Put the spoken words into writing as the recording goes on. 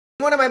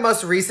In one of my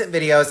most recent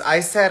videos,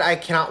 I said I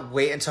cannot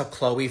wait until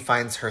Khloé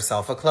finds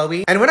herself a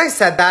Khloé. And when I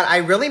said that, I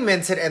really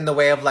meant it in the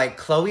way of like,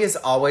 Khloé is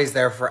always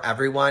there for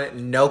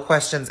everyone, no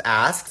questions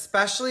asked,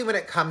 especially when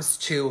it comes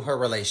to her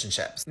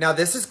relationships. Now,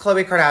 this is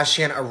Khloé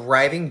Kardashian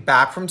arriving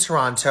back from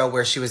Toronto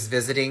where she was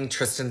visiting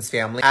Tristan's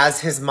family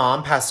as his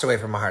mom passed away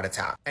from a heart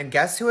attack. And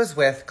guess who is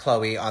with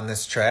Khloé on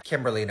this trip?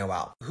 Kimberly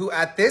Noel, who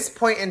at this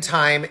point in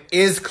time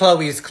is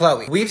Khloé's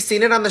Khloé. We've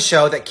seen it on the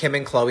show that Kim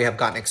and Khloé have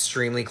gotten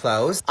extremely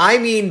close. I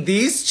mean,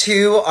 these two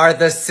are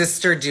the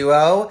sister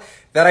duo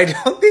that I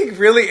don't think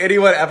really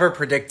anyone ever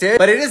predicted,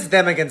 but it is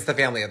them against the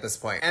family at this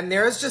point. And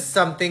there is just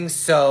something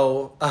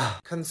so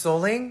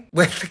consoling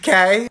with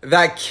K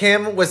that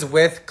Kim was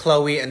with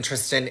Khloé and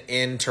Tristan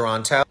in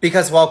Toronto,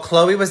 because while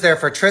Khloé was there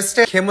for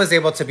Tristan, Kim was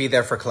able to be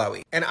there for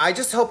Khloé. And I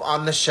just hope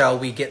on the show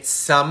we get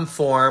some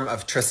form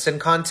of Tristan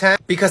content,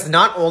 because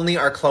not only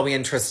are Khloé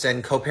and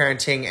Tristan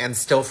co-parenting and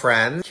still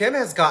friends, Kim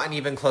has gotten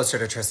even closer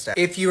to Tristan.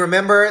 If you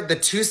remember, the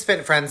two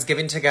spent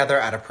Friendsgiving together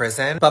at a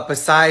prison. But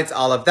besides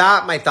all of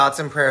that, my thoughts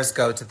and prayers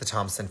go to the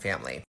Thompson family.